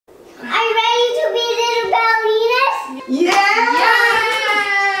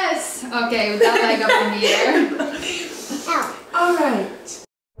plie with that leg up in the air. All right.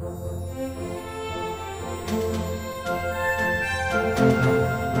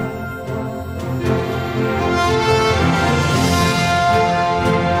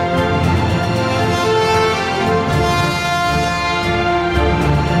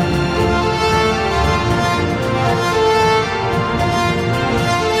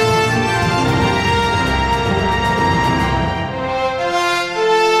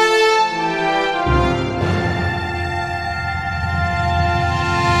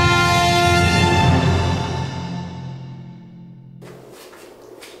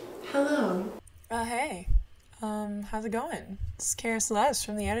 Hello. Hey. How's it going? It's Cara Celeste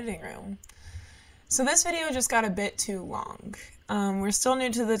from the editing room. So this video just got a bit too long. We're still new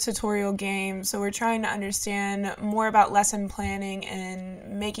to the tutorial game, so we're trying to understand more about lesson planning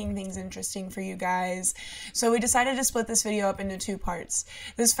and making things interesting for you guys. So we decided to split this video up into two parts.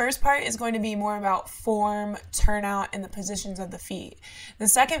 This first part is going to be more about form, turnout, and the positions of the feet. The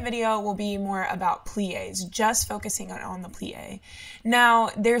second video will be more about plies, just focusing on the plie. Now,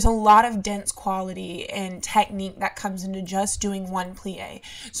 there's a lot of dense quality and technique that comes into just doing one plie.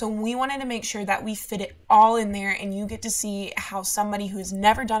 So we wanted to make sure that we fit it all in there and you get to see how somebody who's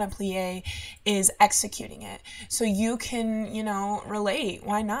never done a plie is executing it. So you can, you know, relate.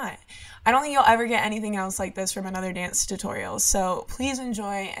 Why not? I don't think you'll ever get anything else like this from another dance tutorial. So please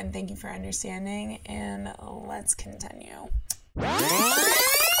enjoy and thank you for understanding, and let's continue. To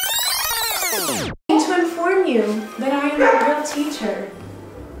inform you that I am a real teacher.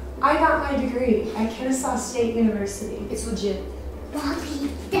 I got my degree at Kennesaw State University. It's legit.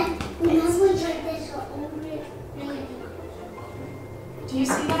 Bobby, that remember like this over. Do you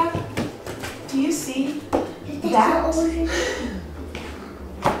see that? Do you see that?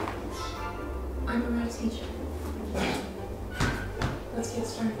 I'm a real teacher. Let's get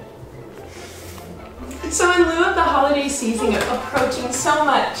started. So in lieu of the holiday season approaching so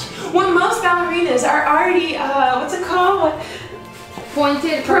much, what most ballerinas are already, what's it called?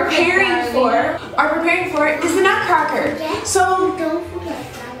 Preparing for is the Nutcracker. Yeah. So Don't forget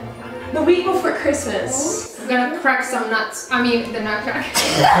that. the week before Christmas. We're gonna crack some nuts. I mean, the nutcracker.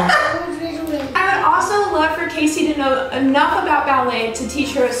 I would also love for Kasey to know enough about ballet to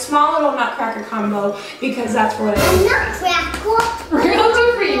teach her a small little Nutcracker combo, because that's what it is. Nutcracker. We're gonna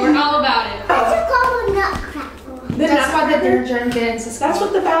do for you. We're all about it. What's it called a nutcracker? That's what the German dance is called. That's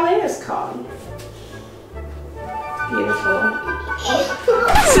what the ballet is called. Beautiful.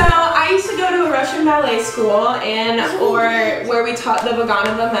 So I used to go to a Russian ballet school, or where we taught the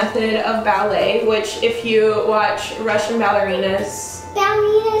Evgenia method of ballet, which if you watch Russian ballerinas,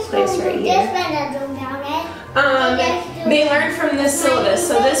 place right here, they learn from this syllabus.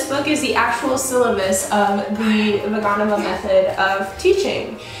 So this book is the actual syllabus of the Evgenia method of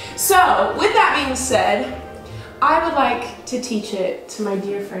teaching. So with that being said, I would like to teach it to my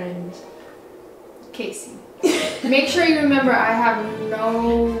dear friend Kasey. Make sure you remember I have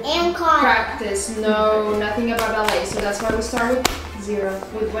no practice, nothing about ballet, so that's why we start with 0.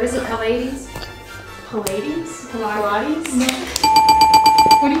 With what is it, Pilates? Pilates? Pilates? No.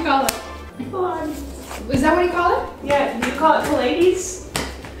 What do you call it? Pilates. Is that what you call it? Yeah, you call it Pilates?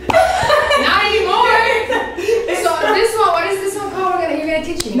 Not anymore! So this one, what is this one called? You're gonna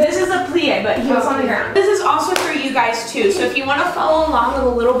teach me. This is a plie, but heels on the ground. This is also for you guys too, so if you want to follow along with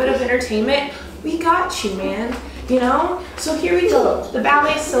a little bit of entertainment, we got you, man. You know? So here we go. The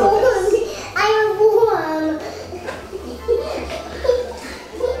ballet syllabus. I am warm.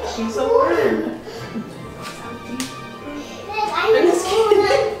 She's so warm.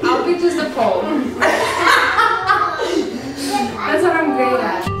 I'll be just the pole. That's what I'm great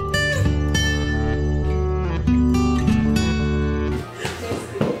at.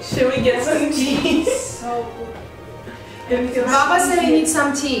 Should we get some cheese? So cool. Baba said we need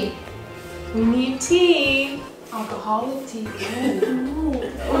some tea. We need tea. Alcoholic tea. Ooh.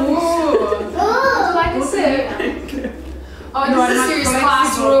 Oh. Would you like a sip? Oh, this is a serious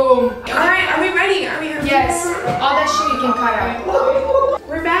classroom. Alright, are we ready? Are we ready? Yes. All that shit you can cut out.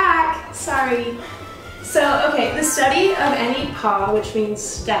 We're back. Sorry. So, okay, the study of any pas, which means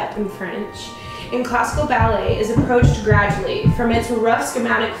step in French, in classical ballet is approached gradually from its rough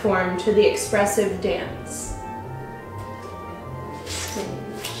schematic form to the expressive dance.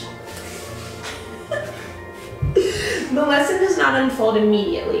 The lesson does not unfold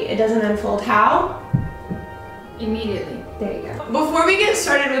immediately. It doesn't unfold how? Immediately. There you go. Before we get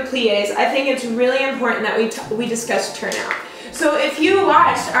started with plies, I think it's really important that we discuss turnout. So if you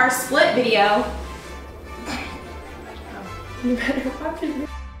watched our split video, you better watch it.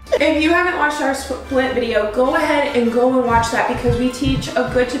 If you haven't watched our split video, go ahead and go and watch that because we teach a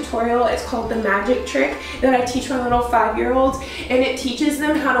good tutorial. It's called the magic trick that I teach my little 5-year-olds, and it teaches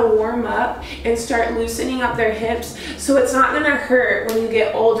them how to warm up and start loosening up their hips so it's not gonna hurt when you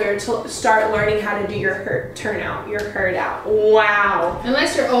get older to start learning how to do your hurt out. Wow.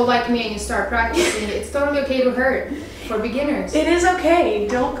 Unless you're old like me and you start practicing, it's totally okay to hurt. For beginners. It is okay.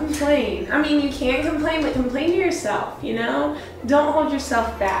 Don't complain. I mean, you can complain, but complain to yourself, you know? Don't hold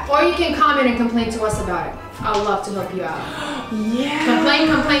yourself back. Or you can comment and complain to us about it. I'd love to help you out. Yeah.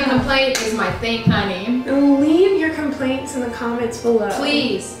 Complain is my thing, honey. Leave your complaints in the comments below.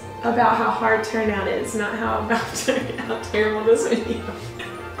 Please. About how hard turnout is, not how terrible this video.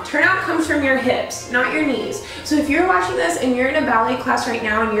 Turnout comes from your hips, not your knees. So if you're watching this and you're in a ballet class right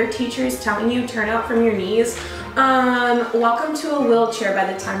now and your teacher is telling you turn out from your knees, welcome to a wheelchair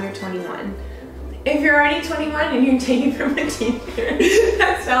by the time you're 21. If you're already 21 and you're taking from a teacher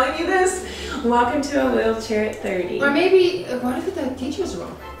that's telling you this, welcome to a wheelchair at 30. Or maybe, what if the teacher's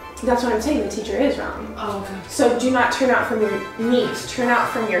wrong? That's what I'm saying, the teacher is wrong. Oh, okay. So do not turn out from your knees, turn out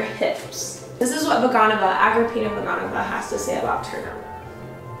from your hips. This is what Agrippina Vaganova has to say about turnout.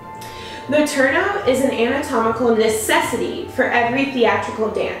 The turnout is an anatomical necessity for every theatrical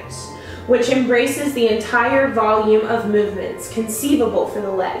dance, which embraces the entire volume of movements conceivable for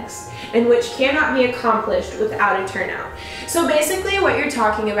the legs, and which cannot be accomplished without a turnout. So basically what you're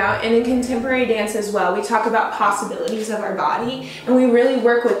talking about, and in contemporary dance as well, we talk about possibilities of our body, and we really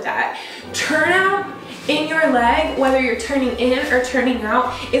work with that. Turnout in your leg, whether you're turning in or turning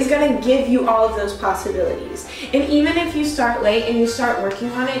out, is gonna give you all of those possibilities. And even if you start late and you start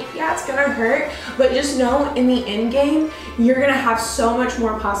working on it, yeah, it's gonna hurt, but just know in the end game, you're gonna have so much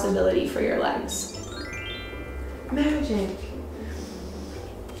more possibility for your legs. Magic.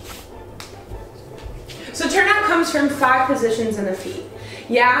 So turnout comes from 5 positions in the feet.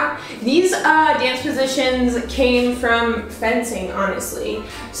 Yeah, these dance positions came from fencing, honestly.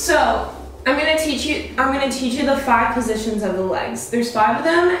 So I'm gonna teach you the 5 positions of the legs. There's 5 of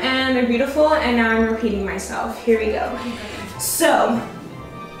them and they're beautiful, and now I'm repeating myself. Here we go. So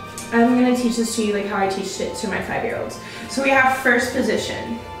I'm gonna teach this to you like how I teach it to my 5-year-olds. So we have first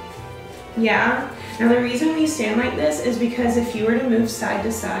position. Yeah. Now the reason we stand like this is because if you were to move side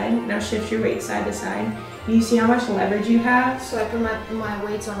to side, now shift your weight side to side, you see how much leverage you have? So I put my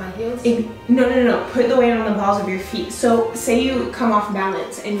weights on my heels? No. Put the weight on the balls of your feet. So say you come off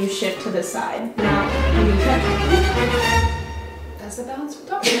balance and you shift to the side. Now you can catch. That's the balance we're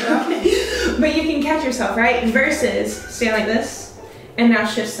talking about. But you can catch yourself, right? Versus stand like this and now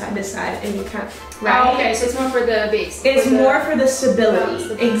shift side to side and you kind of, right? Oh, okay, so it's more for the base. It's more for the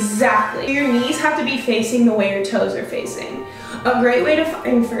stability. Exactly. Your knees have to be facing the way your toes are facing. A great way to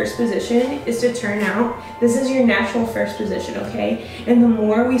find first position is to turn out. This is your natural first position, okay? And the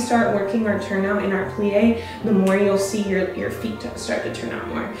more we start working our turnout in our plie, the more you'll see your feet start to turn out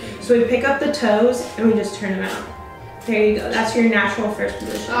more. So we pick up the toes and we just turn them out. There you go. That's your natural first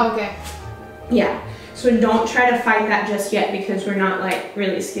position. Oh, okay. Yeah. So don't try to fight that just yet because we're not like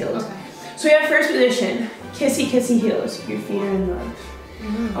really skilled. Okay. So we have first position, kissy kissy heels. Your feet are in love.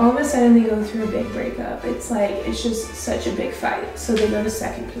 All of a sudden they go through a big breakup. It's just such a big fight. So they go to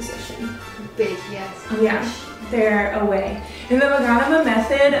second position. Big, yes. Yeah, they're away. In the Vaganova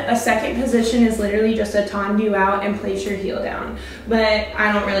method, a second position is literally just a tendu out and place your heel down. But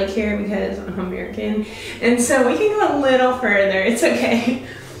I don't really care because I'm American. And so we can go a little further, it's okay.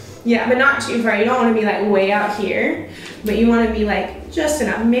 Yeah, but not too far. You don't want to be like way out here, but you want to be like just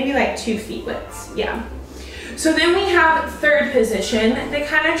enough, maybe like 2 feet widths, yeah. So then we have third position. They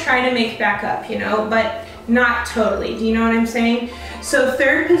kind of try to make back up, you know, but not totally. Do you know what I'm saying? So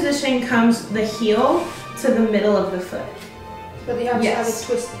third position comes the heel to the middle of the foot. But they have to have it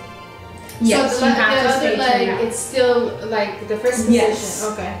twisted. Yes, so the other leg, it's still like the first position. Yes.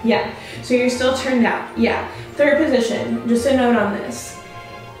 Okay. Yeah. So you're still turned out. Yeah. Third position. Just a note on this.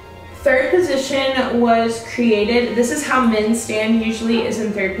 Third position was created, this is how men stand usually, is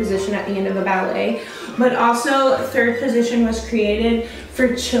in third position at the end of a ballet, but also third position was created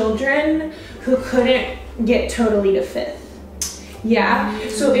for children who couldn't get totally to fifth. Yeah,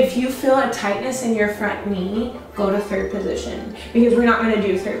 so if you feel a tightness in your front knee, go to third position, because we're not going to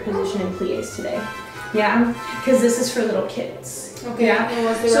do third position in plies today. Yeah, because this is for little kids. Okay.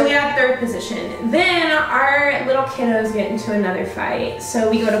 Yeah. So we have third position. Then our little kiddos get into another fight. So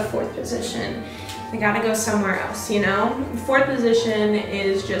we go to fourth position. We gotta go somewhere else, you know? Fourth position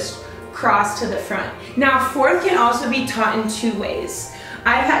is just cross to the front. Now fourth can also be taught in 2 ways.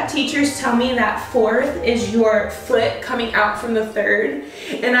 I've had teachers tell me that fourth is your foot coming out from the third.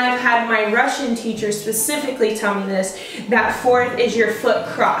 And I've had my Russian teacher specifically tell me this, that fourth is your foot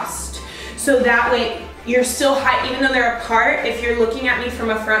crossed. So that way you're still high, even though they're apart. If you're looking at me from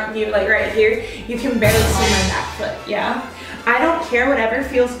a front view, like right here, you can barely see my back foot, yeah? I don't care, whatever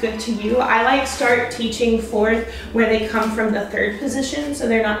feels good to you. I like start teaching fourth where they come from the third position, so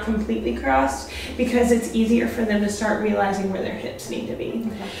they're not completely crossed, because it's easier for them to start realizing where their hips need to be.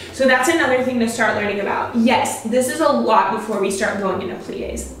 Okay. So that's another thing to start learning about. Yes, this is a lot before we start going into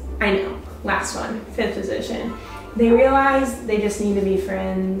plies. I know. Last one, fifth position. They realize they just need to be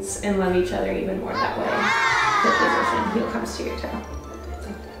friends and love each other even more that way. Fifth position, heel comes to your toe.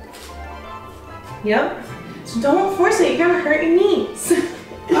 Yep. So don't force it, you're gonna hurt your knees.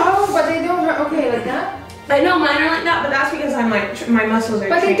 Oh, but they don't hurt. Okay, like that? I know mine are like that, but that's because I'm like, my muscles are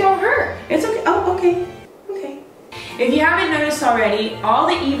But trained. they don't hurt. It's okay. Oh, okay. Okay. If you haven't noticed already, all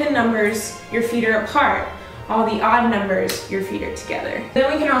the even numbers, your feet are apart. All the odd numbers, your feet are together.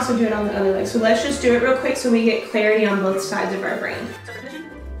 Then we can also do it on the other leg. So let's just do it real quick so we get clarity on both sides of our brain.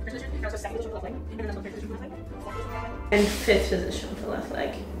 And fifth position with the left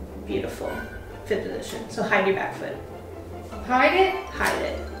leg. Beautiful. Fifth position. So hide your back foot. Hide it? Hide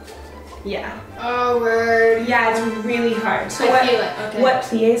it. Yeah. Oh, word. Yeah, it's really hard. So I feel it. Okay. What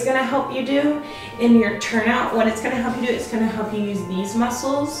plie is gonna help you do in your turnout, what it's gonna help you do, it's gonna help you use these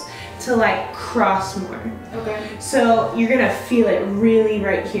muscles to like cross more. Okay. So you're gonna feel it really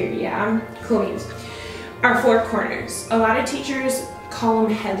right here, yeah? Cool beans. Our four corners. A lot of teachers call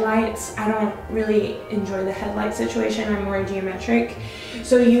them headlights. I don't really enjoy the headlight situation. I'm more geometric.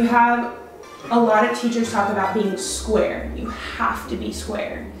 So you have a lot of teachers talk about being square. You have to be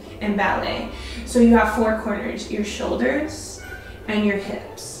square in ballet. So you have four corners, your shoulders and your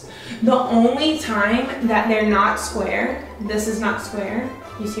hips. The only time that they're not square, this is not square,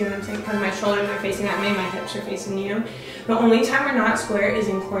 you see what I'm saying? Because my shoulders are facing that way, my hips are facing you. The only time we're not square is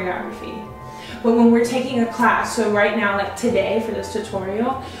in choreography. But when we're taking a class, so right now, like today for this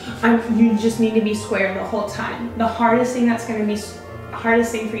tutorial, you just need to be square the whole time. The hardest thing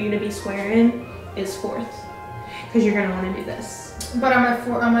hardest thing for you to be square in is fourth, because you're gonna want to do this. But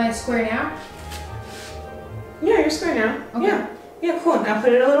am I square now? Yeah, you're square now. Okay. Yeah. Yeah, cool. Now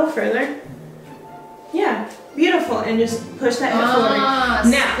put it a little further. Yeah, beautiful. And just push that hip forward.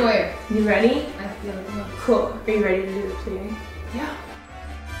 Now, square. You ready? I feel it. Yeah. Cool. Are you ready to do the plie? Yeah.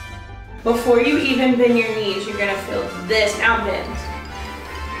 Before you even bend your knees, you're gonna feel this. Now bend.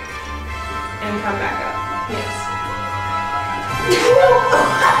 And come back up. Yes.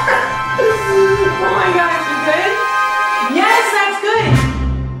 Oh my God, you good?